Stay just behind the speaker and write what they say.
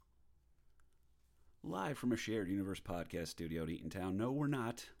live from a shared universe podcast studio in Eatontown. No, we're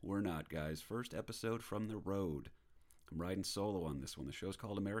not. We're not, guys. First episode from the road. I'm riding solo on this one. The show's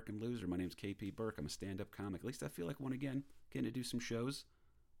called American Loser. My name's KP Burke. I'm a stand-up comic. At least I feel like one again. Getting to do some shows.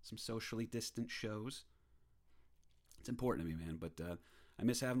 Some socially distant shows. It's important to me, man. But I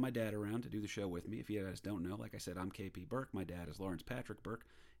miss having my dad around to do the show with me. If you guys don't know, like I said, I'm KP Burke. My dad is Lawrence Patrick Burke.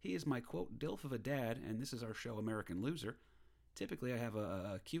 He is my, quote, DILF of a dad, and this is our show, American Loser. Typically, I have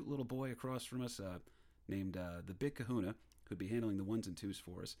a cute little boy across from us named the Big Kahuna, who'd be handling the ones and twos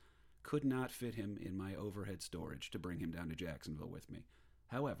for us. Could not fit him in my overhead storage to bring him down to Jacksonville with me.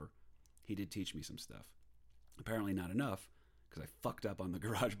 However, he did teach me some stuff. Apparently not enough, because I fucked up on the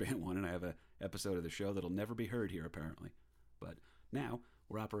GarageBand one, and I have an episode of the show that'll never be heard here, apparently. But now,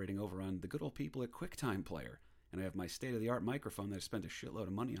 we're operating over on the good old people at QuickTime Player, and I have my state-of-the-art microphone that I spent a shitload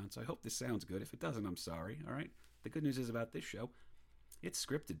of money on, so I hope this sounds good. If it doesn't, I'm sorry, all right? The good news is about this show, it's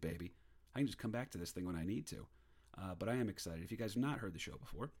scripted, baby. I can just come back to this thing when I need to. But I am excited. If you guys have not heard the show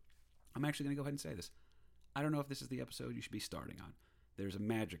before, I'm actually going to go ahead and say this. I don't know if this is the episode you should be starting on. There's a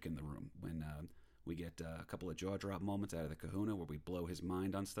magic in the room when we get a couple of jaw-drop moments out of the Kahuna where we blow his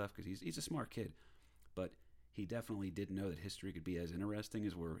mind on stuff, because he's a smart kid. But he definitely didn't know that history could be as interesting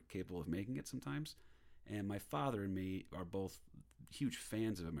as we're capable of making it sometimes. And my father and me are both huge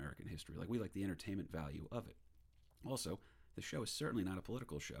fans of American history. Like, we like the entertainment value of it. Also, the show is certainly not a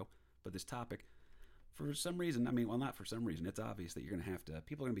political show, but this topic, for some reason, not for some reason, it's obvious that you're going to have to,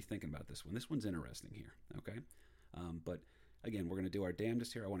 people are going to be thinking about this one. This one's interesting here, okay? But again, we're going to do our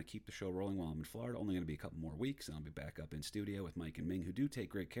damnedest here. I want to keep the show rolling while I'm in Florida. Only going to be a couple more weeks, and I'll be back up in studio with Mike and Ming, who do take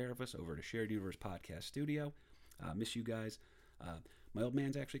great care of us over at a Shared Universe podcast studio. Miss you guys. My old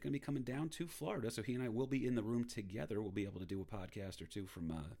man's actually going to be coming down to Florida, so he and I will be in the room together. We'll be able to do a podcast or two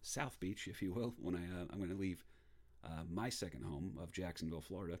from South Beach, if you will, when I'm going to leave my second home of Jacksonville,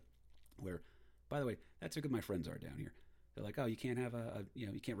 Florida, where, by the way, that's how good my friends are down here. They're like, oh, you can't have you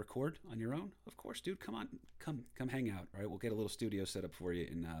can't record on your own? Of course, dude, come on, come hang out, all right? We'll get a little studio set up for you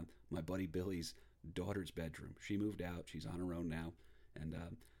in my buddy Billy's daughter's bedroom. She moved out. She's on her own now, and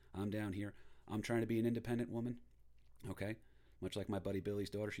I'm down here. I'm trying to be an independent woman, okay? Much like my buddy Billy's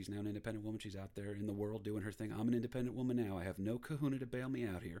daughter, she's now an independent woman. She's out there in the world doing her thing. I'm an independent woman now. I have no Kahuna to bail me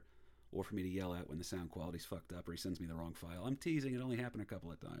out here, or for me to yell at when the sound quality's fucked up or he sends me the wrong file. I'm teasing. It only happened a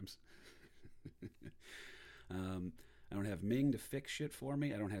couple of times. I don't have Ming to fix shit for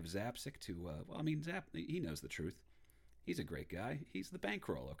me. I don't have Zapsik to, Zap, he knows the truth. He's a great guy. He's the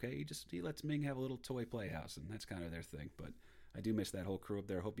bankroll, okay? He lets Ming have a little toy playhouse, and that's kind of their thing. But I do miss that whole crew up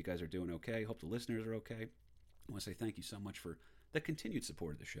there. Hope you guys are doing okay. Hope the listeners are okay. I want to say thank you so much for the continued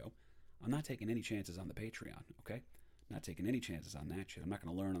support of the show. I'm not taking any chances on the Patreon, okay? Not taking any chances on that shit. I'm not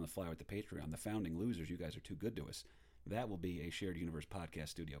going to learn on the fly with the Patreon. The founding losers, you guys are too good to us. That will be a Shared Universe podcast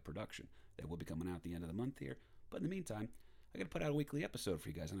studio production that will be coming out at the end of the month here. But in the meantime, I got to put out a weekly episode for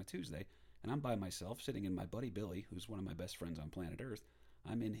you guys on a Tuesday, and I'm by myself, sitting in my buddy Billy, who's one of my best friends on planet Earth.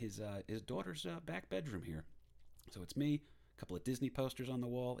 I'm in his daughter's back bedroom here. So it's me, a couple of Disney posters on the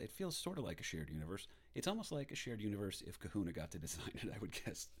wall. It feels sort of like a shared universe. It's almost like a shared universe if Kahuna got to design it, I would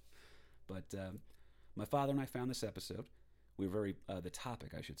guess. But my father and I found this episode. We were very, the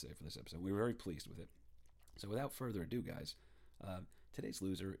topic, I should say, for this episode. We were very pleased with it. So without further ado, guys, today's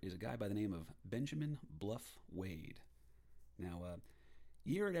loser is a guy by the name of Benjamin Bluff Wade. Now,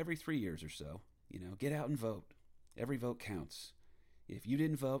 year at every 3 years or so, get out and vote. Every vote counts. If you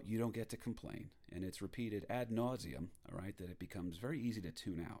didn't vote, you don't get to complain. And it's repeated ad nauseum, all right, that it becomes very easy to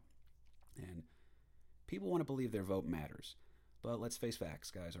tune out. And people want to believe their vote matters. But let's face facts,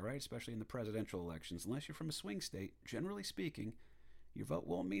 guys, all right, especially in the presidential elections. Unless you're from a swing state, generally speaking, your vote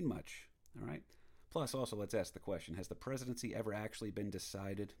won't mean much, all right? Plus, also, let's ask the question, has the presidency ever actually been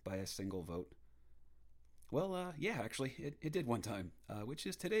decided by a single vote? Well, yeah, actually, it did one time, which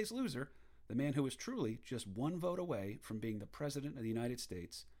is today's loser, the man who was truly just one vote away from being the President of the United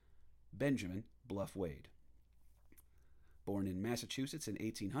States, Benjamin Bluff Wade. Born in Massachusetts in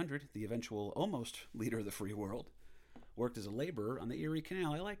 1800, the eventual almost leader of the free world, worked as a laborer on the Erie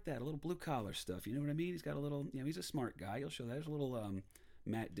Canal. I like that, a little blue-collar stuff, you know what I mean? He's got a little, he's a smart guy. He'll show that. There's a little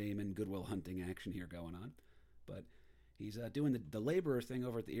Matt Damon, Good Will Hunting action here going on. But he's doing the laborer thing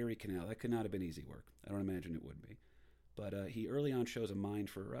over at the Erie Canal. That could not have been easy work. I don't imagine it would be. But he early on shows a mind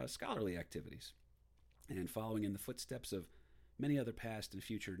for scholarly activities. And following in the footsteps of many other past and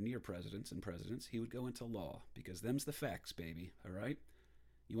future near presidents and presidents, he would go into law, because them's the facts, baby, all right?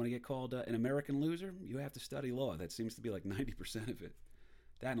 You want to get called an American loser? You have to study law. That seems to be like 90% of it.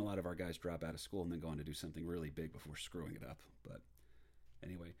 That and a lot of our guys drop out of school and then go on to do something really big before screwing it up. But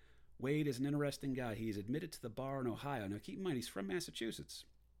anyway, Wade is an interesting guy. He is admitted to the bar in Ohio. Now, keep in mind, he's from Massachusetts.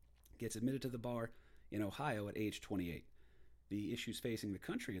 Gets admitted to the bar in Ohio at age 28. The issues facing the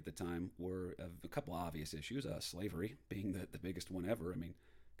country at the time were a couple of obvious issues. Slavery being the biggest one ever. I mean,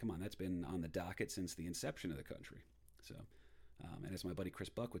 come on, that's been on the docket since the inception of the country. So, and as my buddy Chris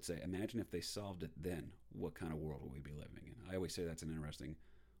Buck would say, imagine if they solved it then, what kind of world would we be living in? I always say that's an interesting,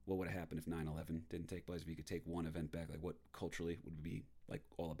 what would have happened if 9/11 didn't take place? If you could take one event back, like what culturally would it be like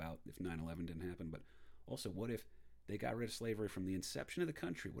all about if 9/11 didn't happen? But also, what if they got rid of slavery from the inception of the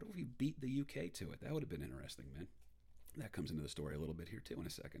country? What if we beat the UK to it? That would have been interesting, man. That comes into the story a little bit here too in a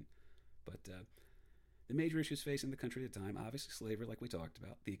second. But the major issues facing the country at the time, obviously slavery, like we talked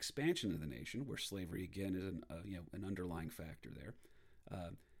about, the expansion of the nation, where slavery again is an underlying factor there,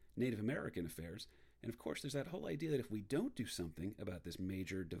 Native American affairs, and of course there's that whole idea that if we don't do something about this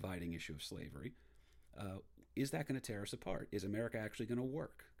major dividing issue of slavery, is that going to tear us apart? Is America actually going to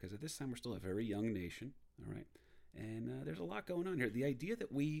work? Because at this time we're still a very young nation, all right? And there's a lot going on here. The idea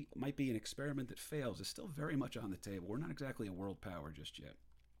that we might be an experiment that fails is still very much on the table. We're not exactly a world power just yet.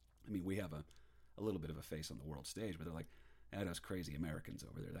 I mean, we have a little bit of a face on the world stage, but they're like, us crazy Americans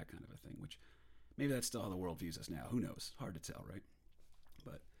over there, that kind of a thing, which maybe that's still how the world views us now. Who knows? Hard to tell, right?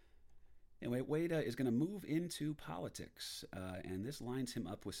 But anyway, Wade is going to move into politics, and this lines him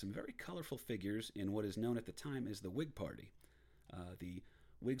up with some very colorful figures in what is known at the time as the Whig Party. The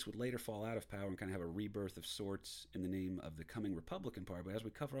Whigs would later fall out of power and kind of have a rebirth of sorts in the name of the coming Republican Party. But as we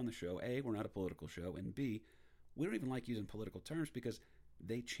cover on the show, A, we're not a political show, and B, we don't even like using political terms because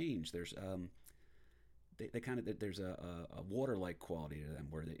they change. There's there's a water-like quality to them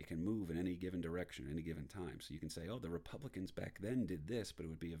where it can move in any given direction, any given time. So you can say, oh, the Republicans back then did this, but it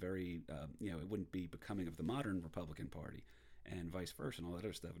would be a very, it wouldn't be becoming of the modern Republican Party, and vice versa, and all that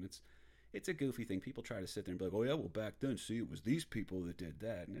other stuff. And it's a goofy thing. People try to sit there and be like, oh yeah, well back then, see, it was these people that did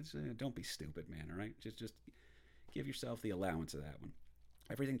that. And it's don't be stupid, man, all right? Just give yourself the allowance of that one.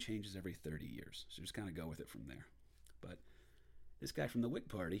 Everything changes every 30 years, so just kind of go with it from there. But this guy from the Whig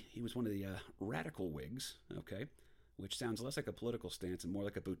Party, he was one of the radical Whigs, okay, which sounds less like a political stance and more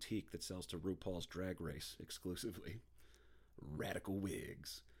like a boutique that sells to RuPaul's Drag Race exclusively. Radical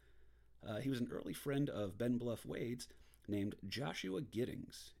Whigs. He was an early friend of Ben Bluff Wade's, named Joshua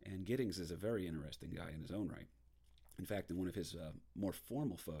Giddings, and Giddings is a very interesting guy in his own right. In fact, in one of his more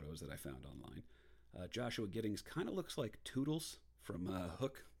formal photos that I found online, Joshua Giddings kind of looks like Toodles from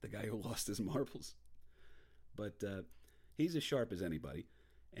Hook, the guy who lost his marbles. But he's as sharp as anybody,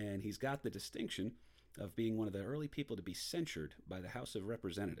 and he's got the distinction of being one of the early people to be censured by the House of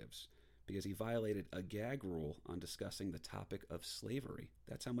Representatives because he violated a gag rule on discussing the topic of slavery.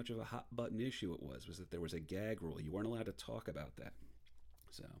 That's how much of a hot-button issue it was that there was a gag rule. You weren't allowed to talk about that.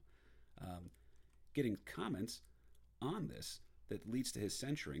 So, getting comments on this that leads to his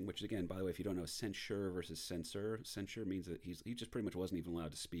censuring, which, again, by the way, if you don't know, censure versus censor, censure means that he just pretty much wasn't even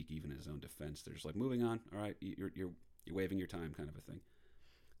allowed to speak, even in his own defense. They're just like, moving on, all right, you're wasting your time kind of a thing.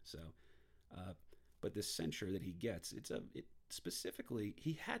 So, but this censure that he gets, specifically,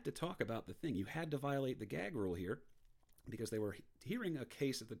 he had to talk about the thing. You had to violate the gag rule here because they were hearing a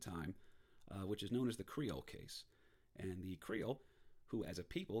case at the time, which is known as the Creole case. And the Creole, who as a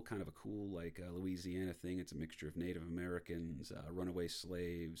people, kind of a cool like Louisiana thing, it's a mixture of Native Americans, runaway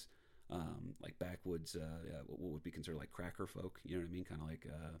slaves, like backwoods, what would be considered like cracker folk, you know what I mean? Kind of like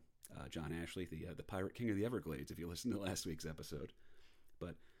John Ashley, the Pirate King of the Everglades, if you listen to last week's episode.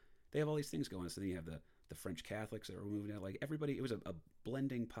 But they have all these things going on. So then you have the French Catholics that were moving out. Like everybody, it was a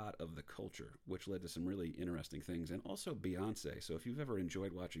blending pot of the culture, which led to some really interesting things. And also Beyonce. So if you've ever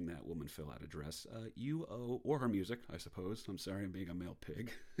enjoyed watching that woman fill out a dress, you owe, or her music, I suppose. I'm sorry, I'm being a male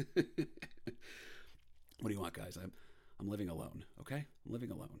pig. What do you want, guys? I'm living alone, okay? I'm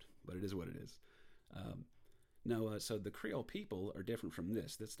living alone, but it is what it is. So the Creole people are different from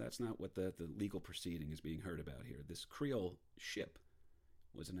this. That's not what the legal proceeding is being heard about here. This Creole ship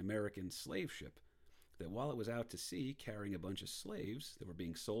was an American slave ship that while it was out to sea carrying a bunch of slaves that were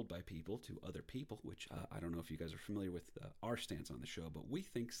being sold by people to other people, which I don't know if you guys are familiar with our stance on the show, but we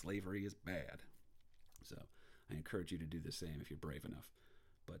think slavery is bad. So I encourage you to do the same if you're brave enough.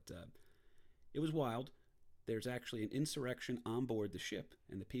 But it was wild. There's actually an insurrection on board the ship,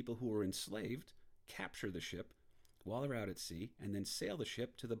 and the people who were enslaved capture the ship while they're out at sea and then sail the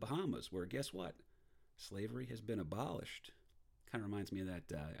ship to the Bahamas, where guess what? Slavery has been abolished. Kind of reminds me of that,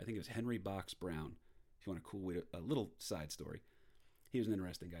 I think it was Henry Box Brown. If you want a cool way a little side story. He was an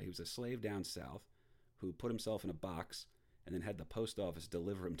interesting guy. He was a slave down south who put himself in a box and then had the post office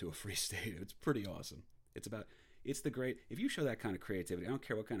deliver him to a free state. It's pretty awesome. If you show that kind of creativity, I don't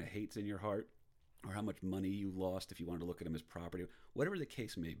care what kind of hate's in your heart or how much money you lost if you wanted to look at him as property, whatever the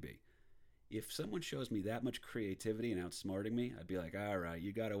case may be. If someone shows me that much creativity and outsmarting me, I'd be like, all right,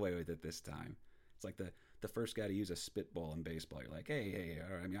 you got away with it this time. It's like the first guy to use a spitball in baseball. You're like, hey,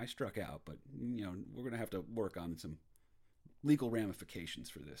 all right, I mean, I struck out, but, we're going to have to work on some legal ramifications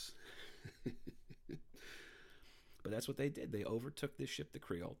for this. But that's what they did. They overtook this ship, the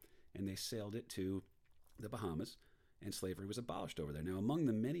Creole, and they sailed it to the Bahamas, and slavery was abolished over there. Now, among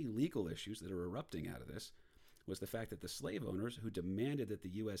the many legal issues that are erupting out of this was the fact that the slave owners who demanded that the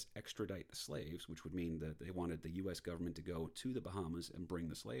U.S. extradite the slaves, which would mean that they wanted the U.S. government to go to the Bahamas and bring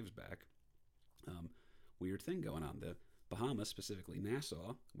the slaves back. Weird thing going on. The Bahamas, specifically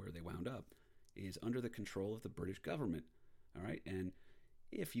Nassau, where they wound up, is under the control of the British government. All right, and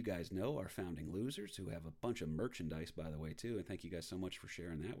if you guys know our founding losers, who have a bunch of merchandise, by the way, too, and thank you guys so much for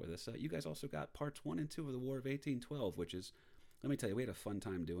sharing that with us. You guys also got parts 1 and 2 of the War of 1812, which is, let me tell you, we had a fun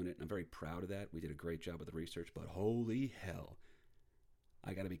time doing it, and I'm very proud of that. We did a great job with the research, but holy hell,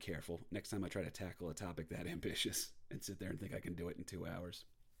 I got to be careful next time I try to tackle a topic that ambitious and sit there and think I can do it in 2 hours.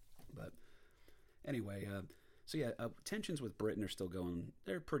 But anyway, tensions with Britain are still going.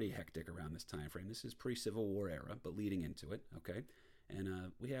 They're pretty hectic around this time frame. This is pre-Civil War era, but leading into it, okay?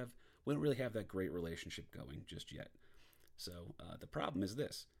 And we don't really have that great relationship going just yet. So the problem is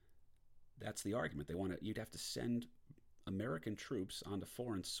this. That's the argument. You'd have to send American troops onto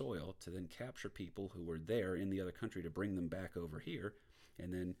foreign soil to then capture people who were there in the other country to bring them back over here.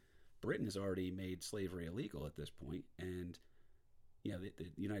 And then Britain has already made slavery illegal at this point, and the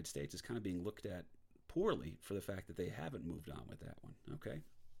United States is kind of being looked at poorly for the fact that they haven't moved on with that one. Okay,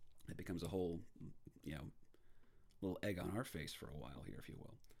 it becomes a whole little egg on our face for a while here, if you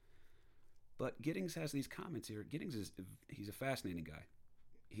will. But Giddings has these comments here. He's a fascinating guy.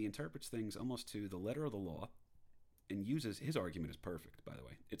 He interprets things almost to the letter of the law, and uses his argument is perfect. By the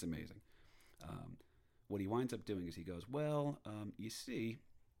way, it's amazing. What he winds up doing is he goes, you see,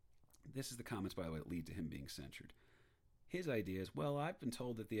 this is the comments, by the way, that lead to him being censured. His idea is, I've been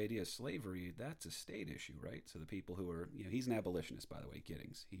told that the idea of slavery, that's a state issue, right? So the people who are, he's an abolitionist, by the way,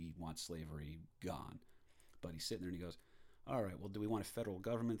 Giddings. He wants slavery gone. But he's sitting there and he goes, all right, well, do we want a federal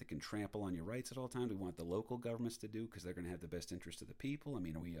government that can trample on your rights at all times? Do we want the local governments to do because they're going to have the best interest of the people? I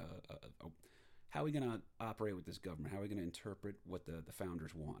mean, how are we going to operate with this government? How are we going to interpret what the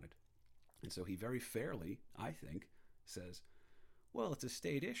founders wanted? And so he very fairly, I think, says, well, it's a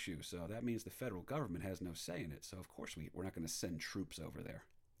state issue, so that means the federal government has no say in it. So, of course, we're not going to send troops over there,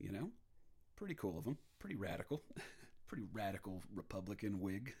 Pretty cool of him. Pretty radical. Pretty radical Republican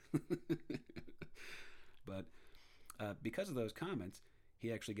Whig. But because of those comments,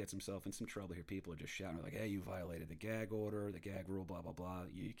 he actually gets himself in some trouble here. People are just shouting like, hey, you violated the gag order, the gag rule, blah, blah, blah.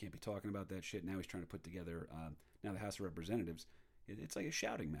 You can't be talking about that shit. Now he's trying to put together, now the House of Representatives. It's like a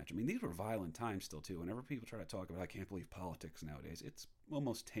shouting match. I mean, these were violent times still, too. Whenever people try to talk about, I can't believe politics nowadays, it's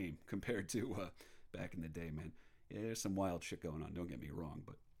almost tame compared to back in the day, man. Yeah, there's some wild shit going on, don't get me wrong.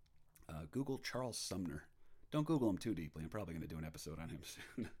 But Google Charles Sumner. Don't Google him too deeply. I'm probably going to do an episode on him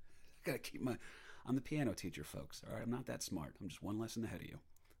soon. I got to keep I'm the piano teacher, folks. All right, I'm not that smart. I'm just one lesson ahead of you.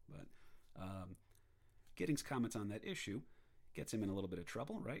 But Giddings' comments on that issue gets him in a little bit of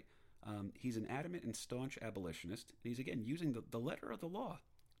trouble, right? He's an adamant and staunch abolitionist. And he's, again, using the letter of the law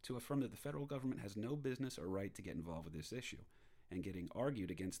to affirm that the federal government has no business or right to get involved with this issue, and getting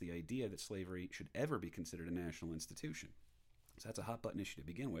argued against the idea that slavery should ever be considered a national institution. So that's a hot-button issue to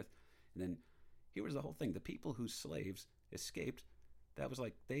begin with. And then here was the whole thing. The people whose slaves escaped, that was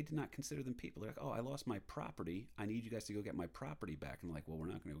like, they did not consider them people. They're like, oh, I lost my property. I need you guys to go get my property back. And they're like, well, we're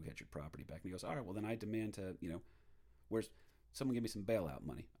not going to go get your property back. And he goes, all right, well, then I demand to, where's someone give me some bailout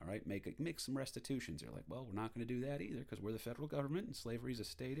money, all right? Make some restitutions. They're like, well, we're not going to do that either because we're the federal government and slavery is a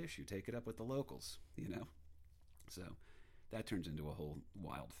state issue. Take it up with the locals, So that turns into a whole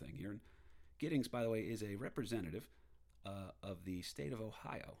wild thing here. And Giddings, by the way, is a representative of the state of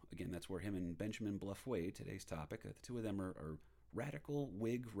Ohio. Again, that's where him and Benjamin Bluff Wade, today's topic, the two of them are radical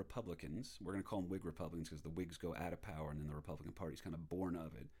Whig Republicans. We're going to call them Whig Republicans because the Whigs go out of power and then the Republican Party is kind of born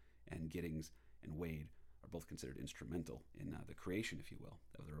of it. And Giddings and Wade are both considered instrumental in the creation, if you will,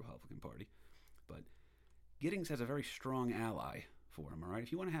 of the Republican Party. But Giddings has a very strong ally for him, all right?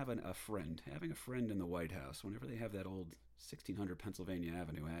 If you want to have a friend, having a friend in the White House, whenever they have that old 1600 Pennsylvania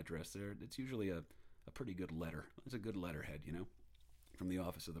Avenue address there, it's usually a pretty good letter. It's a good letterhead, from the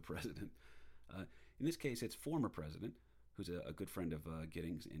office of the president. In this case, it's former president, who's a good friend of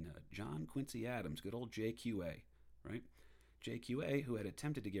Giddings, in John Quincy Adams, good old JQA, right? JQA, who had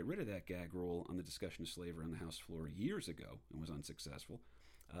attempted to get rid of that gag rule on the discussion of slavery on the House floor years ago and was unsuccessful,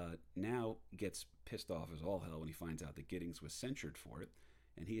 now gets pissed off as all hell when he finds out that Giddings was censured for it,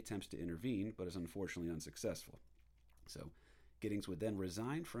 and he attempts to intervene, but is unfortunately unsuccessful. So Giddings would then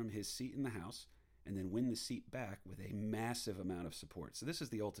resign from his seat in the House and then win the seat back with a massive amount of support. So this is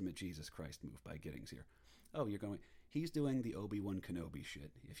the ultimate Jesus Christ move by Giddings here. Oh, he's doing the Obi-Wan Kenobi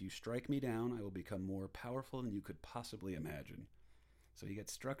shit. If you strike me down, I will become more powerful than you could possibly imagine. So he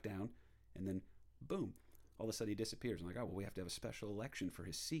gets struck down, and then boom, all of a sudden he disappears. I'm like, oh, well, we have to have a special election for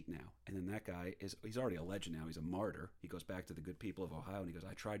his seat now. And then that guy he's already a legend now. He's a martyr. He goes back to the good people of Ohio, and he goes,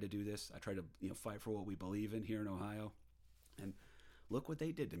 I tried to do this. I tried to fight for what we believe in here in Ohio. And look what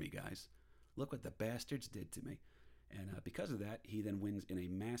they did to me, guys. Look what the bastards did to me. And because of that, he then wins in a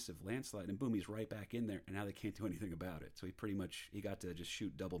massive landslide. And boom, he's right back in there. And now they can't do anything about it. So he got to just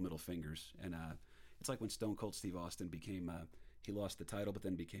shoot double middle fingers. And it's like when Stone Cold Steve Austin became, he lost the title, but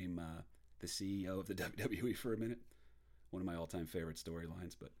then became the CEO of the WWE for a minute. One of my all-time favorite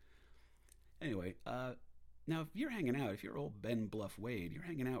storylines. But anyway, now if you're hanging out, if you're old Ben Bluff Wade, you're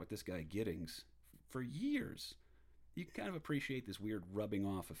hanging out with this guy Giddings for years, you can kind of appreciate this weird rubbing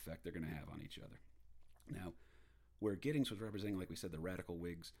off effect they're going to have on each other. Now, where Giddings was representing, like we said, the radical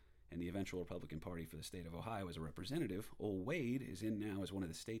Whigs and the eventual Republican Party for the state of Ohio as a representative, old Wade is in now as one of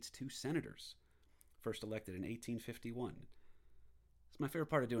the state's 2 senators, first elected in 1851. It's my favorite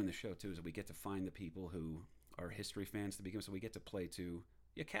part of doing the show, too, is that we get to find the people who are history fans to begin with, so we get to play to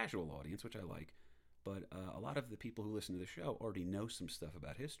a casual audience, which I like, but a lot of the people who listen to the show already know some stuff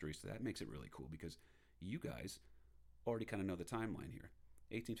about history, so that makes it really cool, because you guys already kind of know the timeline here.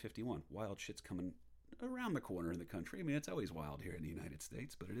 1851, wild shit's coming around the corner in the country. I mean, it's always wild here in the United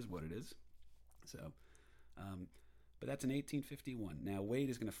States, but it is what it is. So, but that's in 1851. Now, Wade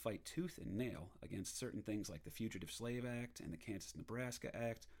is going to fight tooth and nail against certain things like the Fugitive Slave Act and the Kansas-Nebraska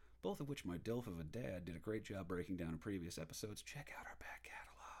Act, both of which my Dilf of a dad did a great job breaking down in previous episodes. Check out our back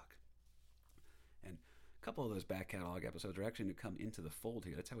catalog. And a couple of those back catalog episodes are actually going to come into the fold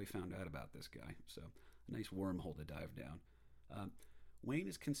here. That's how we found out about this guy. So, a nice wormhole to dive down.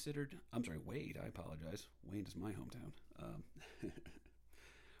 Wade, I apologize. Wayne is my hometown.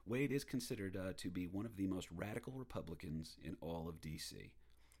 Wade is considered to be one of the most radical Republicans in all of D.C.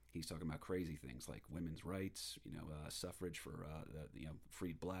 He's talking about crazy things like women's rights, suffrage for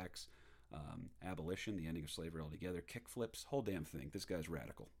freed blacks, abolition, the ending of slavery altogether, kickflips, whole damn thing. This guy's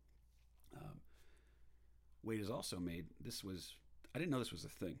radical. Wade has also I didn't know this was a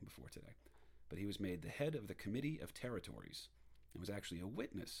thing before today, but he was made the head of the Committee of Territories and was actually a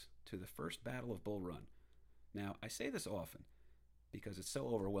witness to the first Battle of Bull Run. Now, I say this often because it's so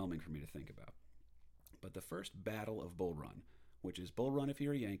overwhelming for me to think about. But the first Battle of Bull Run, which is Bull Run if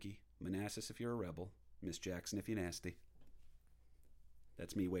you're a Yankee, Manassas if you're a rebel, Miss Jackson if you're nasty.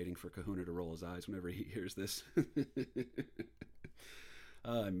 That's me waiting for Kahuna to roll his eyes whenever he hears this.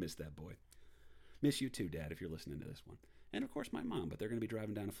 I miss that boy. Miss you too, Dad, if you're listening to this one. And, of course, my mom, but they're going to be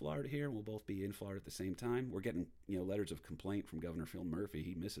driving down to Florida here, and we'll both be in Florida at the same time. We're getting, letters of complaint from Governor Phil Murphy.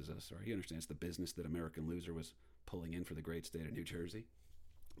 He misses us, or he understands the business that American Loser was pulling in for the great state of New Jersey.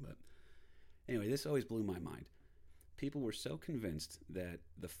 But anyway, this always blew my mind. People were so convinced that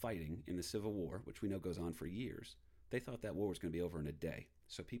the fighting in the Civil War, which we know goes on for years, they thought that war was going to be over in a day.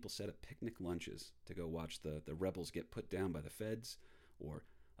 So people set up picnic lunches to go watch the rebels get put down by the feds, or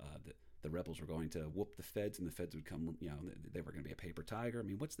the rebels were going to whoop the feds, and the feds would come, they were going to be a paper tiger. I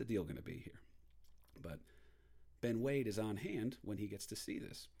mean, what's the deal going to be here? But Ben Wade is on hand when he gets to see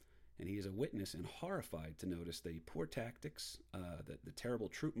this, and he is a witness and horrified to notice the poor tactics, the terrible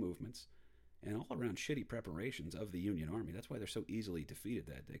troop movements, and all around shitty preparations of the Union Army. That's why they're so easily defeated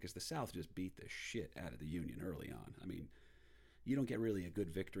that day, because the South just beat the shit out of the Union early on. I mean, you don't get really a good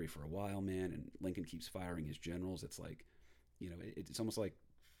victory for a while, man, and Lincoln keeps firing his generals. It's like, it's almost like,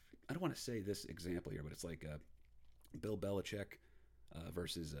 I don't want to say this example here, but it's like Bill Belichick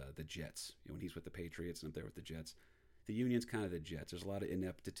versus the Jets. When he's with the Patriots and up there with the Jets, the Union's kind of the Jets. There's a lot of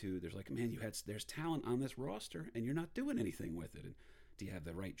ineptitude. There's like, man, there's talent on this roster, and you're not doing anything with it. And do you have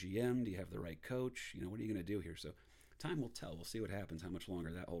the right GM? Do you have the right coach? What are you going to do here? So time will tell. We'll see what happens, how much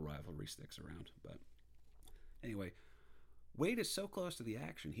longer that whole rivalry sticks around. But anyway, Wade is so close to the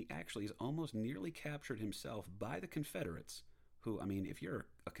action, he actually is almost nearly captured himself by the Confederates, who, I mean, if you're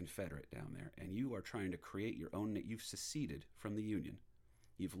a Confederate down there and you are trying to create your own, you've seceded from the Union,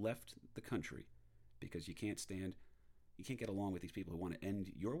 you've left the country because you can't get along with these people who want to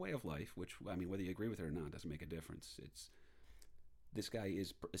end your way of life, which, I mean, whether you agree with it or not doesn't make a difference. This guy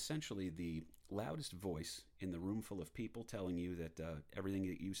is essentially the loudest voice in the room full of people telling you that everything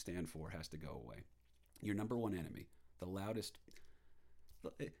that you stand for has to go away. Your number one enemy, the loudest.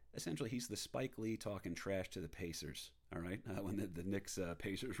 Essentially, he's the Spike Lee talking trash to the Pacers, all right, when the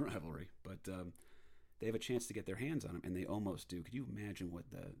Knicks-Pacers rivalry. But they have a chance to get their hands on him, and they almost do. Could you imagine what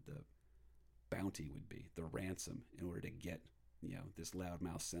the bounty would be, the ransom, in order to get this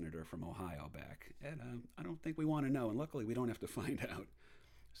loudmouth senator from Ohio back? And I don't think we want to know, and luckily we don't have to find out.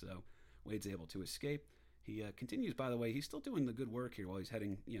 So Wade's able to escape. He continues, by the way, he's still doing the good work here while he's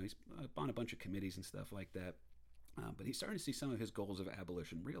heading, he's on a bunch of committees and stuff like that. But he's starting to see some of his goals of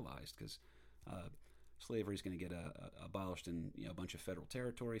abolition realized, because slavery is going to get abolished in a bunch of federal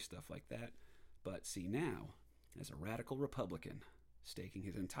territory, stuff like that. But see, now, as a radical Republican, staking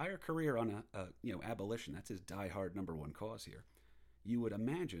his entire career on abolition, that's his diehard number one cause here, you would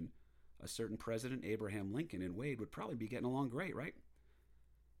imagine a certain President Abraham Lincoln and Wade would probably be getting along great, right?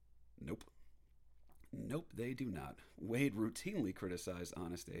 Nope. Nope, they do not. Wade routinely criticized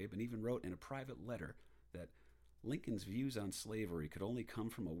Honest Abe and even wrote in a private letter that Lincoln's views on slavery could only come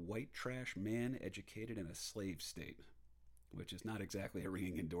from a white trash man educated in a slave state, which is not exactly a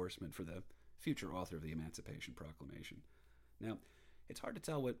ringing endorsement for the future author of the Emancipation Proclamation. Now, it's hard to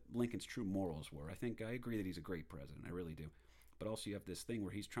tell what Lincoln's true morals were. I agree that he's a great president, I really do. But also you have this thing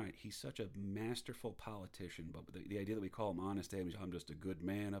where he's such a masterful politician, but the idea that we call him Honest Abe, I'm just a good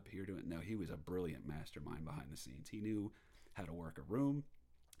man up here doing it. No, he was a brilliant mastermind behind the scenes. He knew how to work a room.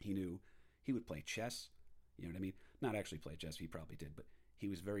 He knew he would play chess. You know what I mean? Not actually play chess, he probably did, but he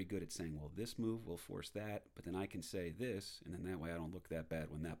was very good at saying, well, this move will force that, but then I can say this, and then that way I don't look that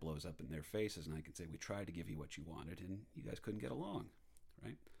bad when that blows up in their faces, and I can say, we tried to give you what you wanted, and you guys couldn't get along,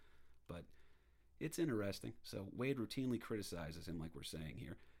 right? But it's interesting. So Wade routinely criticizes him, like we're saying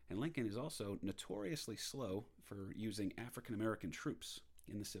here, and Lincoln is also notoriously slow for using African-American troops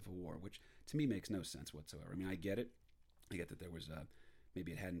in the Civil War, which to me makes no sense whatsoever. I mean, I get it. I get that there was,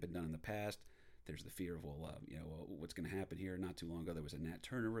 maybe it hadn't been done in the past. There's the fear of, what's going to happen here. Not too long ago, there was a Nat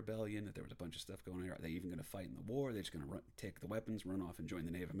Turner rebellion, that there was a bunch of stuff going on here. Are they even going to fight in the war? Are they just going to take the weapons, run off and join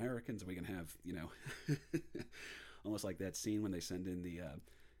the Native Americans? Are we going to have, almost like that scene when they send in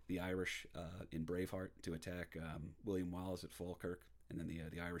the Irish in Braveheart to attack William Wallace at Falkirk, and then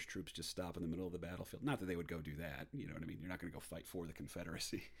the Irish troops just stop in the middle of the battlefield. Not that they would go do that, you know what I mean? You're not going to go fight for the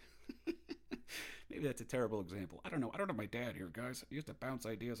Confederacy. Maybe that's a terrible example. I don't know my dad here, guys. I used to bounce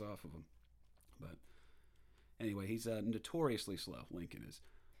ideas off of him. But anyway, he's notoriously slow, Lincoln is,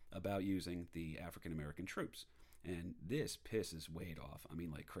 about using the African-American troops. And this pisses Wade off. I mean,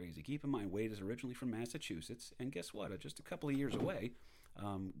 like crazy. Keep in mind, Wade is originally from Massachusetts. And guess what? Just a couple of years away,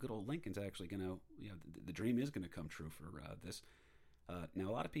 good old Lincoln's actually going to, the dream is going to come true for this. Now,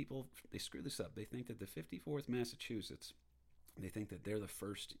 a lot of people, they screw this up. They think that the 54th Massachusetts, they think that they're the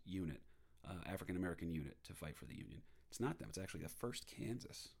first unit, African-American unit, to fight for the Union. It's not them. It's actually the 1st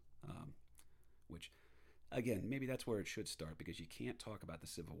Kansas. Which, again, maybe that's where it should start, because you can't talk about the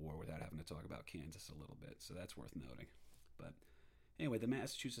Civil War without having to talk about Kansas a little bit, so that's worth noting. But anyway, the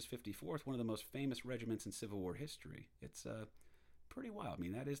Massachusetts 54th, one of the most famous regiments in Civil War history. It's pretty wild. I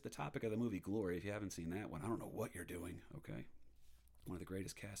mean, that is the topic of the movie Glory. If you haven't seen that one, I don't know what you're doing, okay? One of the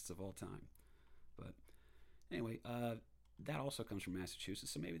greatest casts of all time. But anyway, that also comes from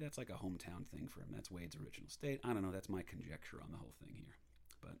Massachusetts, so maybe that's like a hometown thing for him. That's Wade's original state. I don't know. That's my conjecture on the whole thing here.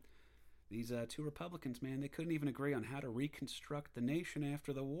 But these two Republicans, man, they couldn't even agree on how to reconstruct the nation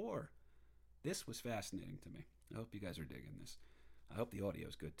after the war. This was fascinating to me. I hope you guys are digging this. I hope the audio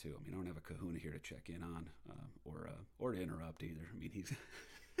is good, too. I mean, I don't have a kahuna here to check in on or to interrupt either. I mean, he's...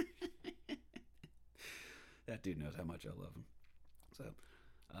 that dude knows how much I love him. So,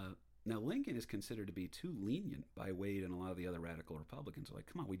 now Lincoln is considered to be too lenient by Wade and a lot of the other radical Republicans. They're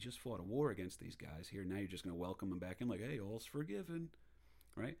like, come on, we just fought a war against these guys here. Now you're just going to welcome them back in like, hey, all's forgiven,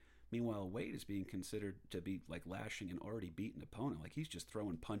 right? Meanwhile, Wade is being considered to be like lashing an already beaten opponent. Like he's just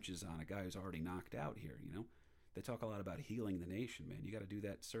throwing punches on a guy who's already knocked out here, They talk a lot about healing the nation, man. You got to do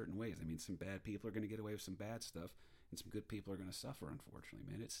that certain ways. I mean, some bad people are going to get away with some bad stuff, and some good people are going to suffer,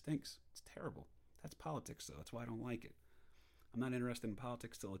 unfortunately, man. It stinks. It's terrible. That's politics, though. That's why I don't like it. I'm not interested in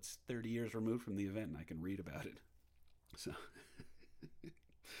politics till it's 30 years removed from the event and I can read about it.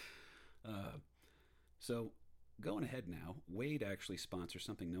 So going ahead now, Wade actually sponsors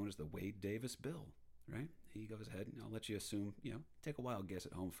something known as the Wade Davis Bill, right? He goes ahead, and I'll let you assume, take a wild guess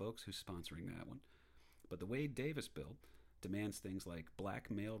at home, folks, who's sponsoring that one. But the Wade Davis Bill demands things like black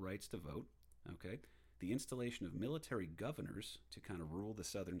male rights to vote, okay? The installation of military governors to kind of rule the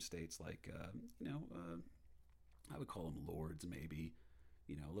southern states like, I would call them lords, maybe,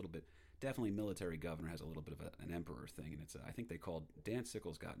 a little bit. Definitely military governor has a little bit of an emperor thing, and it's I think they called, Dan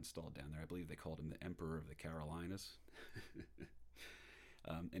Sickles got installed down there. I believe they called him the Emperor of the Carolinas.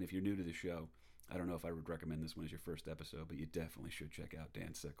 And if you're new to the show, I don't know if I would recommend this one as your first episode, but you definitely should check out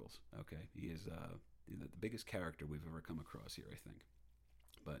Dan Sickles, okay? He is the biggest character we've ever come across here, I think.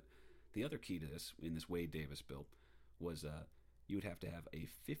 But the other key to this, in this Wade Davis bill, was you would have to have a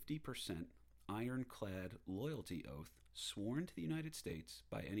 50% ironclad loyalty oath sworn to the United States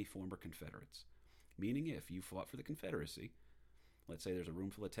by any former Confederates. Meaning, if you fought for the Confederacy, let's say there's a room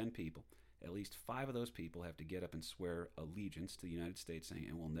full of 10 people, at least 5 of those people have to get up and swear allegiance to the United States, saying,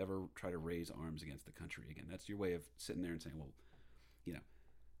 and we'll never try to raise arms against the country again. That's your way of sitting there and saying, well,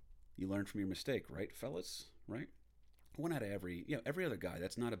 you learned from your mistake, right, fellas? Right? One out of every other guy,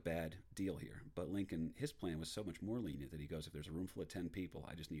 that's not a bad deal here. But Lincoln, his plan was so much more lenient that he goes, if there's a room full of 10 people,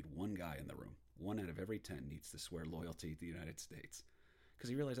 I just need one guy in the room. 1 out of every 10 needs to swear loyalty to the United States. Because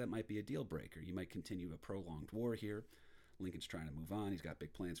he realized that might be a deal breaker. You might continue a prolonged war here. Lincoln's trying to move on. He's got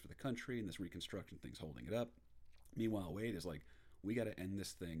big plans for the country, and this Reconstruction thing's holding it up. Meanwhile, Wade is like, we got to end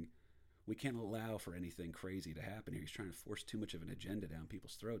this thing. We can't allow for anything crazy to happen here. He's trying to force too much of an agenda down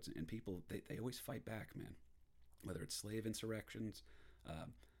people's throats, and people, they always fight back, man. Whether it's slave insurrections,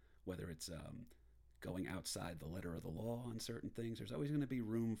 whether it's going outside the letter of the law on certain things, there's always going to be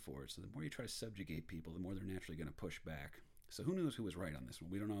room for it. So the more you try to subjugate people, the more they're naturally going to push back. So who knows who was right on this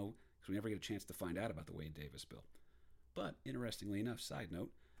one? We don't know, because we never get a chance to find out about the Wade Davis bill. But interestingly enough, side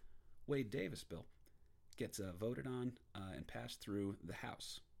note, Wade Davis bill gets voted on and passed through the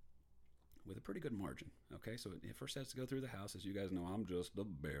House with a pretty good margin. Okay, so it first has to go through the House. As you guys know, I'm just a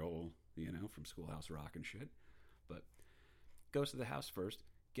bill, from Schoolhouse Rock and shit. But goes to the House first,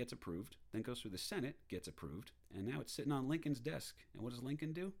 gets approved, then goes through the Senate, gets approved, and now it's sitting on Lincoln's desk. And what does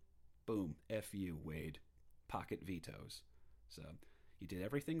Lincoln do? Boom, F you, Wade. Pocket vetoes. So you did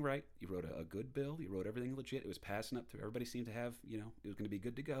everything right. You wrote a good bill. You wrote everything legit. It was passing up to everybody seemed to have, it was going to be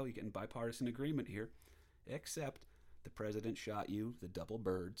good to go. You're getting bipartisan agreement here. Except the president shot you, the double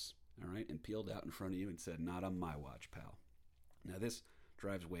birds, all right, and peeled out in front of you and said, not on my watch, pal. Now this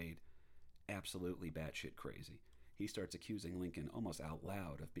drives Wade absolutely batshit crazy. He starts accusing Lincoln almost out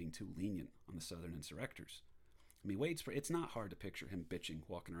loud of being too lenient on the Southern insurrectors. I mean, it's not hard to picture him bitching,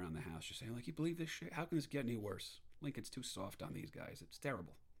 walking around the House, just saying, like, you believe this shit? How can this get any worse? Lincoln's too soft on these guys. It's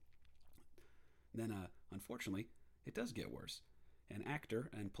terrible. Then, unfortunately, it does get worse. An actor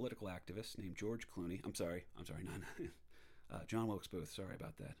and political activist named George Clooney, John Wilkes Booth, sorry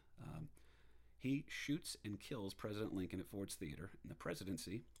about that. He shoots and kills President Lincoln at Ford's Theater, and the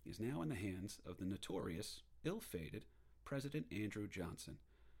presidency is now in the hands of the notorious, ill-fated President Andrew Johnson.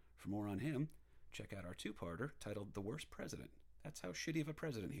 For more on him, check out our 2-parter titled The Worst President. That's how shitty of a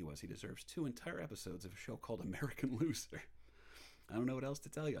president he was. He deserves 2 entire episodes of a show called American Loser. I don't know what else to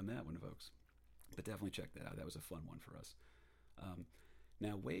tell you on that one, folks. But definitely check that out. That was a fun one for us.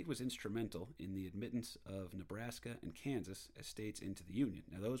 Now, Wade was instrumental in the admittance of Nebraska and Kansas as states into the Union.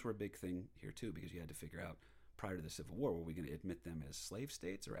 Now, those were a big thing here, too, because you had to figure out, prior to the Civil War, were we going to admit them as slave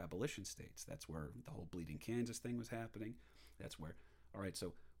states or abolition states? That's where the whole Bleeding Kansas thing was happening. That's where, all right,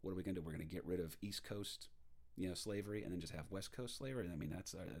 so what are we going to do? We're going to get rid of East Coast slavery and then just have West Coast slavery? I mean,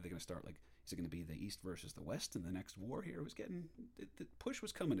 are they going to start, like, is it going to be the East versus the West in the next war here? It was getting, the push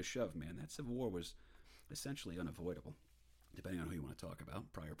was coming to shove, man. That Civil War was essentially unavoidable, depending on who you want to talk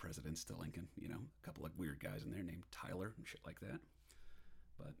about. Prior presidents to Lincoln, a couple of weird guys in there named Tyler and shit like that.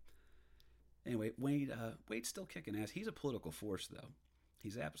 But anyway, Wade's still kicking ass. He's a political force, though.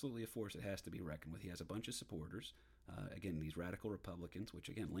 He's absolutely a force that has to be reckoned with. He has a bunch of supporters. Again, these radical Republicans, which,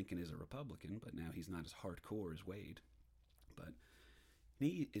 again, Lincoln is a Republican, but now he's not as hardcore as Wade. But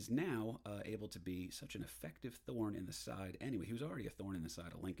he is now able to be such an effective thorn in the side. Anyway, he was already a thorn in the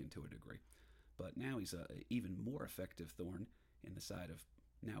side of Lincoln to a degree. But now he's an even more effective thorn in the side of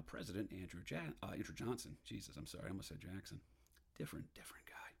now President Andrew Johnson. Jesus, I'm sorry, I almost said Jackson. Different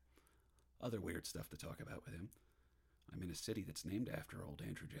guy. Other weird stuff to talk about with him. I'm in a city that's named after old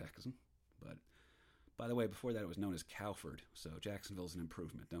Andrew Jackson. But, by the way, before that it was known as Cowford, so Jacksonville's an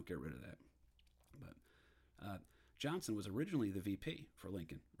improvement. Don't get rid of that. But Johnson was originally the VP for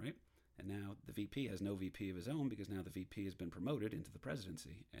Lincoln, right? And now the VP has no VP of his own because now the VP has been promoted into the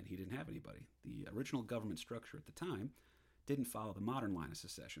presidency, and he didn't have anybody. The original government structure at the time didn't follow the modern line of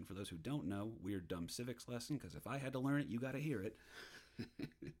succession. For those who don't know, weird, dumb civics lesson, because if I had to learn it, you got to hear it,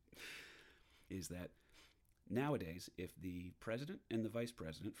 is that nowadays, if the president and the vice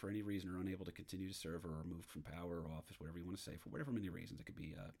president, for any reason, are unable to continue to serve or are removed from power or office, whatever you want to say, for whatever many reasons, it could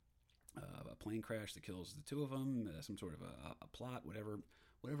be a plane crash that kills the 2 of them, some sort of a plot, whatever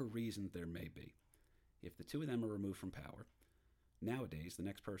reason there may be. If the 2 of them are removed from power, nowadays the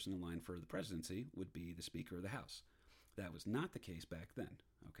next person in line for the presidency would be the Speaker of the House. That was not the case back then.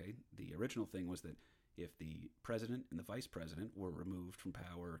 Okay, the original thing was that if the president and the vice president were removed from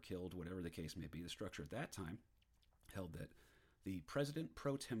power or killed, whatever the case may be, the structure at that time held that the president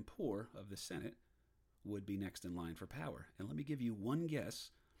pro tempore of the Senate would be next in line for power. And let me give you one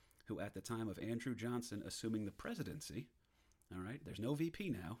guess who, at the time of Andrew Johnson assuming the presidency, All right, there's no VP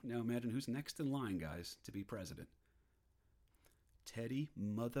now. Now imagine who's next in line, guys, to be president. Teddy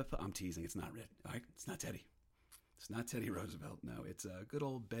I'm teasing. It's not written. All right, it's not Teddy. It's not Teddy Roosevelt. No, it's good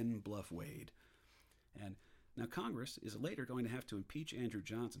old Ben Bluff Wade. And now Congress is later going to have to impeach Andrew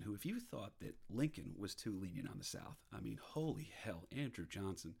Johnson, who, if you thought that Lincoln was too lenient on the South, I mean, holy hell, Andrew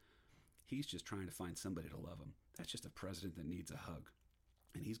Johnson, he's just trying to find somebody to love him. That's just a president that needs a hug.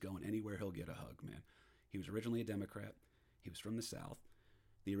 And he's going anywhere he'll get a hug, man. He was originally a Democrat. He was from the South.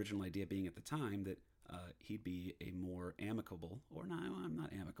 The original idea being at the time that he'd be a more amicable, or no, I'm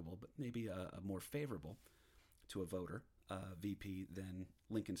not amicable, but maybe a more favorable to a voter VP than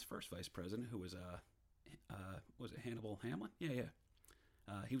Lincoln's first vice president, who was was it Hannibal Hamlin? Yeah.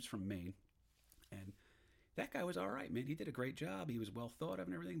 He was from Maine, and that guy was all right, man. He did a great job. He was well thought of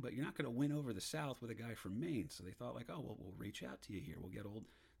and everything, but you're not going to win over the South with a guy from Maine. So they thought, like, oh, well, we'll reach out to you here. We'll get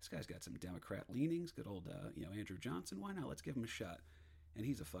this guy's got some Democrat leanings, good old, Andrew Johnson. Why not? Let's give him a shot. And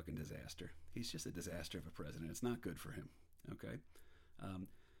he's a fucking disaster. He's just a disaster of a president. It's not good for him, okay?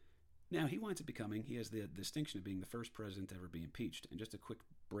 Now, he winds up he has the distinction of being the first president to ever be impeached. And just a quick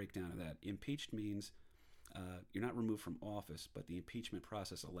breakdown of that. Impeached means you're not removed from office, but the impeachment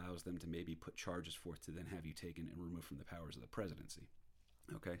process allows them to maybe put charges forth to then have you taken and removed from the powers of the presidency.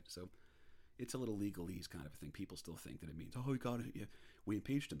 Okay, so it's a little legalese kind of a thing. People still think that it means, oh, we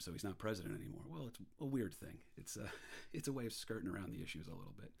impeached him, so he's not president anymore. Well, it's a weird thing. It's a way of skirting around the issues a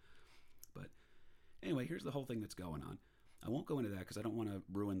little bit. But anyway, here's the whole thing that's going on. I won't go into that because I don't want to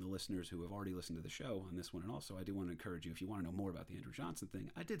ruin the listeners who have already listened to the show on this one. And also, I do want to encourage you, if you want to know more about the Andrew Johnson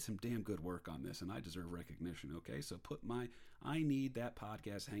thing, I did some damn good work on this, and I deserve recognition, okay? So I need that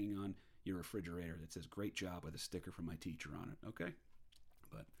podcast hanging on your refrigerator that says, great job, with a sticker from my teacher on it, okay?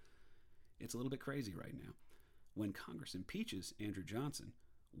 But it's a little bit crazy right now. When Congress impeaches Andrew Johnson,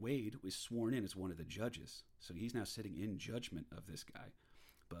 Wade was sworn in as one of the judges. So he's now sitting in judgment of this guy.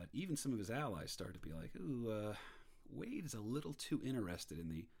 But even some of his allies started to be like, ooh, Wade is a little too interested in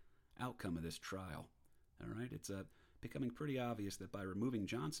the outcome of this trial. All right, it's becoming pretty obvious that by removing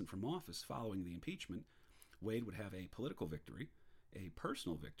Johnson from office following the impeachment, Wade would have a political victory, a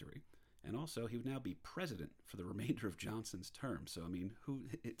personal victory, and also he would now be president for the remainder of Johnson's term. So I mean,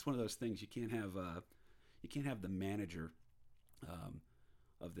 it's one of those things you can't have the manager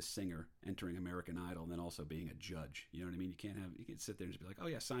of the singer entering American Idol and then also being a judge. You know what I mean? You can't sit there and just be like, oh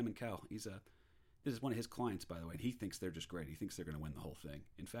yeah, Simon Cowell, this is one of his clients, by the way, and he thinks they're just great. He thinks they're going to win the whole thing.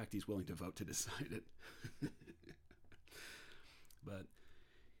 In fact, he's willing to vote to decide it. But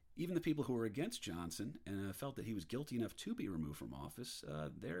even the people who were against Johnson and felt that he was guilty enough to be removed from office,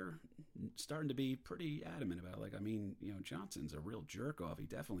 they're starting to be pretty adamant about it. Like, I mean, Johnson's a real jerk-off. He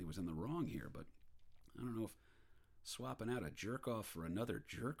definitely was in the wrong here, but I don't know if swapping out a jerk-off for another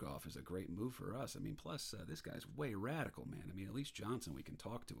jerk-off is a great move for us. I mean, plus, this guy's way radical, man. I mean, at least Johnson we can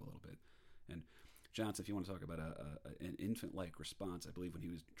talk to a little bit. And Johnson, if you want to talk about an infant-like response, I believe when he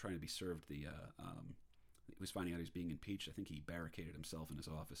was trying to be served he was finding out he was being impeached, I think he barricaded himself in his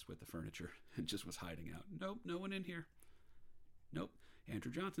office with the furniture and just was hiding out. Nope, no one in here. Nope,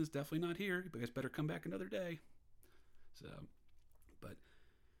 Andrew Johnson's definitely not here. You guys better come back another day. So, but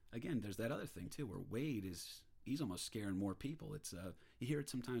again, there's that other thing too, where Wade he's almost scaring more people. It's you hear it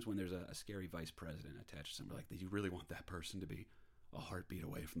sometimes when there's a scary vice president attached to somebody. Like, do you really want that person to be a heartbeat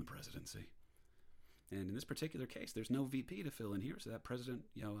away from the presidency? And in this particular case, there's no VP to fill in here, so that president,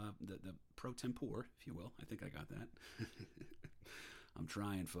 the pro tempore, if you will, I think I got that. I'm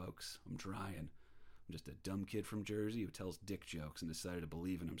trying, folks. I'm trying. I'm just a dumb kid from Jersey who tells dick jokes and decided to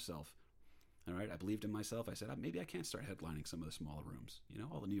believe in himself. All right, I believed in myself. I said, maybe I can't start headlining some of the smaller rooms.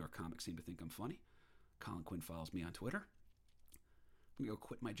 All the New York comics seem to think I'm funny. Colin Quinn follows me on Twitter. I'm going to go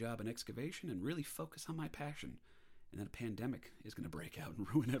quit my job in excavation and really focus on my passion. And then a pandemic is going to break out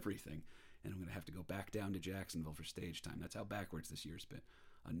and ruin everything. And I'm going to have to go back down to Jacksonville for stage time. That's how backwards this year's been.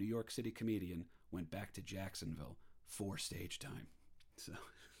 A New York City comedian went back to Jacksonville for stage time. So,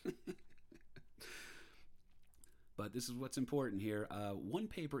 but this is what's important here. One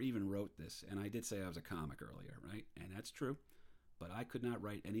paper even wrote this, and I did say I was a comic earlier, right? And that's true. But I could not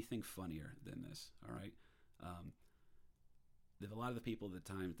write anything funnier than this, all right? A lot of the people at the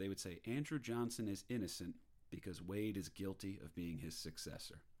time, they would say, Andrew Johnson is innocent because Wade is guilty of being his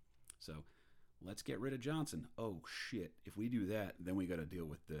successor. So let's get rid of Johnson. Oh, shit. If we do that, then we got to deal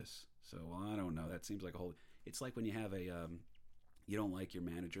with this. So I don't know. That seems like a whole... It's like when you have you don't like your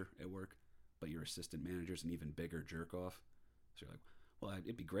manager at work, but your assistant manager's an even bigger jerk-off. So you're like, well,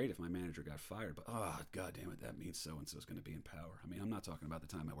 it'd be great if my manager got fired, but God damn it, that means so-and-so's going to be in power. I mean, I'm not talking about the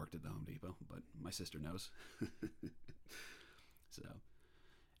time I worked at the Home Depot, but my sister knows. So...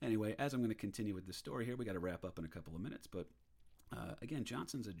 Anyway, as I'm going to continue with the story here, we got to wrap up in a couple of minutes, but Again,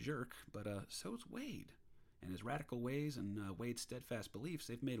 Johnson's a jerk, but so's Wade. And his radical ways and Wade's steadfast beliefs,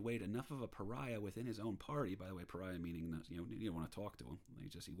 they've made Wade enough of a pariah within his own party. By the way, pariah meaning, you don't want to talk to him. He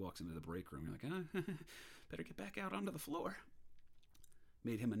walks into the break room, you're like, better get back out onto the floor.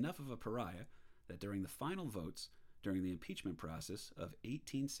 Made him enough of a pariah that during the final votes, during the impeachment process of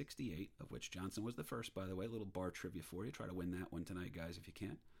 1868, of which Johnson was the first, by the way, a little bar trivia for you. Try to win that one tonight, guys, if you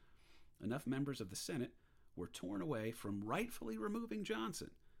can. Enough members of the Senate were torn away from rightfully removing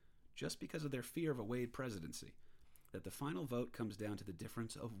Johnson just because of their fear of a Wade presidency, that the final vote comes down to the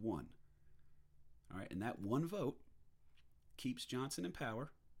difference of one. All right, and that one vote keeps Johnson in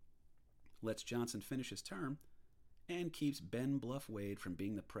power, lets Johnson finish his term, and keeps Ben Bluff Wade from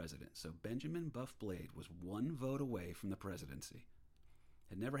being the president. So Benjamin Buff Blade was one vote away from the presidency.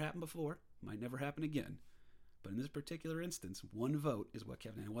 Had never happened before, might never happen again. But in this particular instance, one vote is what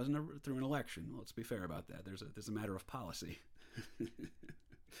kept. And it wasn't through an election. Let's be fair about that. There's a matter of policy.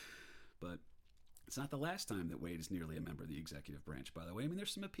 But it's not the last time that Wade is nearly a member of the executive branch, by the way. I mean,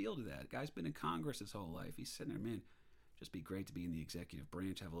 there's some appeal to that. The guy's been in Congress his whole life. He's sitting there, man, just be great to be in the executive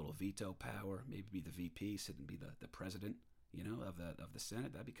branch, have a little veto power, maybe be the VP, sit and be the president, of the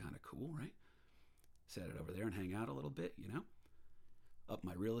Senate. That'd be kind of cool, right? Set it over there and hang out a little bit, Up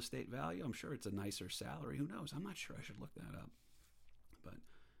my real estate value. I'm sure it's a nicer salary. Who knows? I'm not sure. I should look that up. But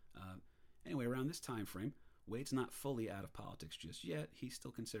anyway, around this time frame, Wade's not fully out of politics just yet. He's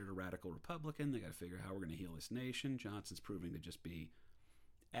still considered a radical Republican. They got to figure out how we're going to heal this nation. Johnson's proving to just be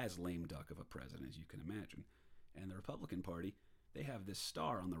as lame duck of a president as you can imagine. And the Republican Party, they have this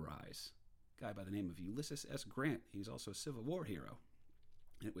star on the rise, a guy by the name of Ulysses S. Grant. He's also a Civil War hero.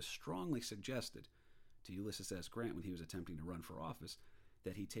 And it was strongly suggested to Ulysses S. Grant when he was attempting to run for office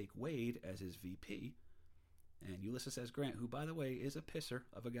that he take Wade as his VP. And Ulysses S. Grant, who, by the way, is a pisser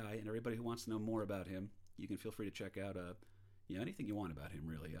of a guy, and everybody who wants to know more about him, you can feel free to check out anything you want about him,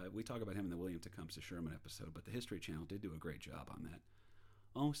 really. We talk about him in the William Tecumseh Sherman episode, but the History Channel did do a great job on that.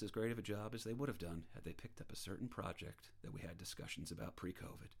 Almost as great of a job as they would have done had they picked up a certain project that we had discussions about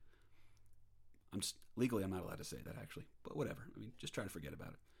pre-COVID. Legally, I'm not allowed to say that, actually, but whatever. I mean, just try to forget about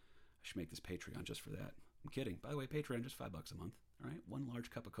it. I should make this Patreon just for that. I'm kidding. By the way, Patreon, just $5 a month, all right? One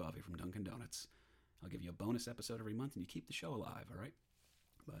large cup of coffee from Dunkin' Donuts. I'll give you a bonus episode every month, and you keep the show alive, all right?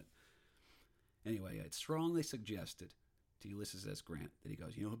 But anyway, it's strongly suggested to Ulysses S. Grant that he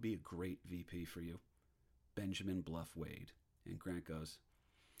goes, who'd be a great VP for you? Benjamin Bluff Wade. And Grant goes,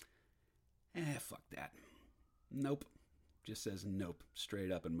 fuck that. Nope. Just says nope,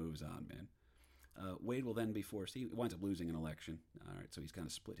 straight up and moves on, man. Wade will then be forced. He winds up losing an election. All right, so he's kind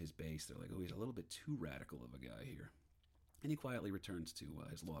of split his base. They're like, he's a little bit too radical of a guy here. And he quietly returns to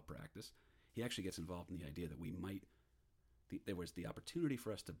his law practice. He actually gets involved in the idea that there was the opportunity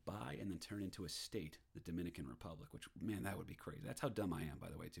for us to buy and then turn into a state, the Dominican Republic, which, man, that would be crazy. That's how dumb I am, by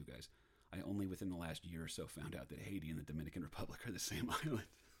the way, too, guys. I only within the last year or so found out that Haiti and the Dominican Republic are the same island.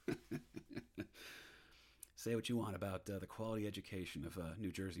 Say what you want about the quality education of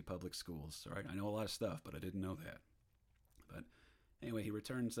New Jersey public schools. All right, I know a lot of stuff, but I didn't know that. But anyway, he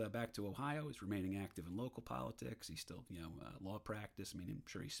returns back to Ohio. He's remaining active in local politics. He's still, law practice. I mean, I'm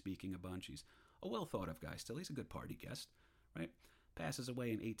sure he's speaking a bunch. He's a well-thought-of guy still. He's a good party guest, right? Passes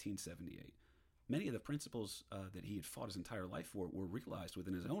away in 1878. Many of the principles that he had fought his entire life for were realized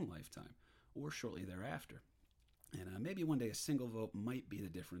within his own lifetime or shortly thereafter. And maybe one day a single vote might be the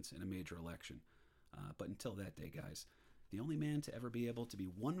difference in a major election. But until that day, guys, the only man to ever be able to be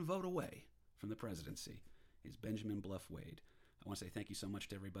one vote away from the presidency is Benjamin Bluff Wade. I want to say thank you so much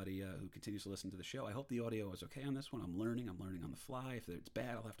to everybody who continues to listen to the show. I hope the audio is okay on this one. I'm learning on the fly. If it's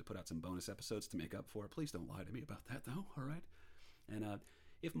bad, I'll have to put out some bonus episodes to make up for it. Please don't lie to me about that, though, all right? And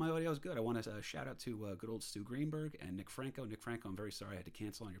if my audio is good, I want to shout out to good old Stu Greenberg and Nick Franco. Nick Franco, I'm very sorry I had to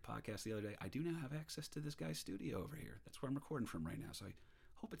cancel on your podcast the other day. I do now have access to this guy's studio over here. That's where I'm recording from right now, so I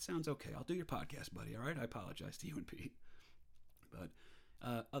hope it sounds okay. I'll do your podcast, buddy, all right? I apologize to you and Pete. But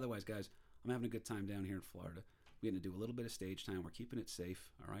otherwise, guys, I'm having a good time down here in Florida. We're going to do a little bit of stage time. We're keeping it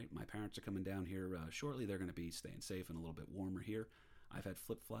safe, all right? My parents are coming down here shortly. They're going to be staying safe and a little bit warmer here. I've had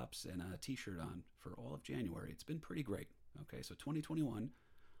flip-flops and a T-shirt on for all of January. It's been pretty great, okay? So 2021,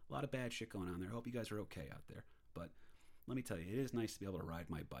 a lot of bad shit going on there. I hope you guys are okay out there. But let me tell you, it is nice to be able to ride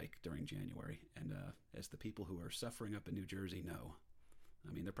my bike during January. And as the people who are suffering up in New Jersey know,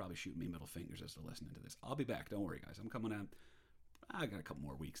 I mean, they're probably shooting me middle fingers as they're listening to this. I'll be back. Don't worry, guys. I'm coming out. I got a couple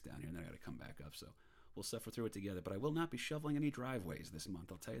more weeks down here, and then I got to come back up. So we'll suffer through it together. But I will not be shoveling any driveways this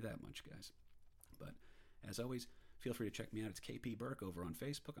month. I'll tell you that much, guys. But as always, feel free to check me out. It's KP Burke over on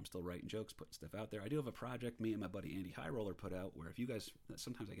Facebook. I'm still writing jokes, putting stuff out there. I do have a project me and my buddy Andy Highroller put out where if you guys,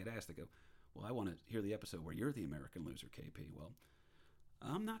 sometimes I get asked, I go, well, I want to hear the episode where you're the American loser, KP. Well,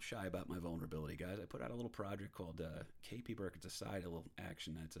 I'm not shy about my vulnerability, guys. I put out a little project called KP Burke. It's a side, a little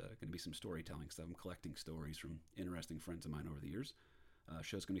action that's going to be some storytelling stuff. I'm collecting stories from interesting friends of mine over the years.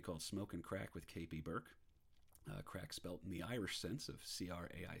 Show's going to be called Smoke and Crack with KP Burke. Crack spelt in the Irish sense of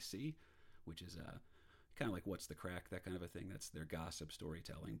CRAIC, which is kind of like what's the crack, that kind of a thing. That's their gossip,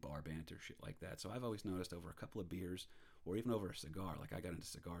 storytelling, bar banter, shit like that. So I've always noticed over a couple of beers or even over a cigar, like I got into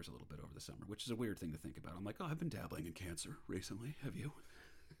cigars a little bit over the summer, which is a weird thing to think about. I'm like, oh, I've been dabbling in cancer recently. Have you?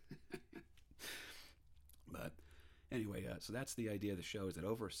 But anyway, so that's the idea of the show, is that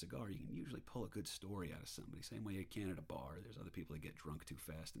over a cigar, you can usually pull a good story out of somebody. Same way you can at a bar. There's other people that get drunk too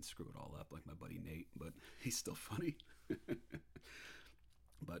fast and screw it all up, like my buddy Nate, but he's still funny.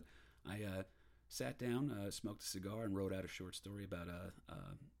 But I sat down, smoked a cigar, and wrote out a short story about,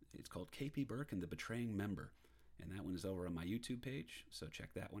 it's called KP Burke and the Betraying Member. And that one is over on my YouTube page, so check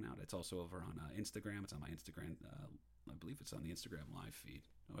that one out. It's also over on Instagram. It's on my Instagram, I believe it's on the Instagram live feed,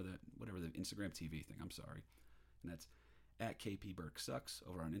 or whatever the Instagram TV thing, I'm sorry. And that's at KP Burke Sucks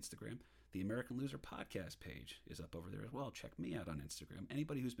over on Instagram. The American Loser podcast page is up over there as well. Check me out on Instagram.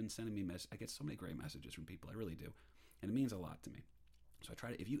 Anybody who's been sending me I get so many great messages from people. I really do. And it means a lot to me. So I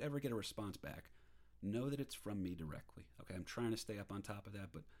try to, if you ever get a response back, know that it's from me directly. Okay, I'm trying to stay up on top of that,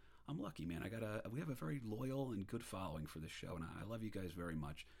 but I'm lucky, man. We have a very loyal and good following for this show, and I love you guys very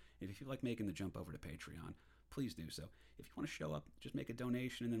much. And if you like making the jump over to Patreon, please do so. If you want to show up, just make a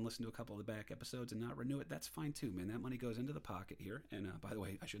donation and then listen to a couple of the back episodes and not renew it, that's fine too, man. That money goes into the pocket here. And by the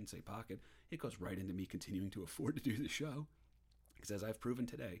way, I shouldn't say pocket. It goes right into me continuing to afford to do the show. Because as I've proven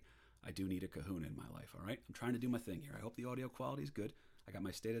today, I do need a kahuna in my life, all right? I'm trying to do my thing here. I hope the audio quality is good. I got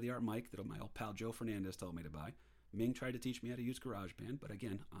my state-of-the-art mic that my old pal Joe Fernandez told me to buy. Ming tried to teach me how to use GarageBand, but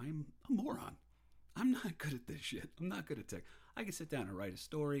again, I'm a moron. I'm not good at this shit. I'm not good at tech. I can sit down and write a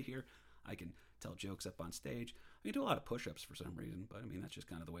story here. I can tell jokes up on stage. I can do a lot of push-ups for some reason, but I mean, that's just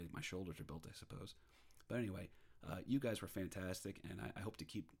kind of the way that my shoulders are built, I suppose. But anyway, you guys were fantastic, and I hope to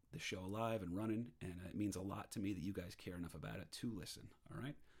keep the show alive and running, and it means a lot to me that you guys care enough about it to listen, all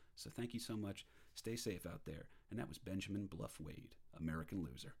right? So thank you so much. Stay safe out there. And that was Benjamin Bluff Wade, American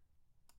Loser.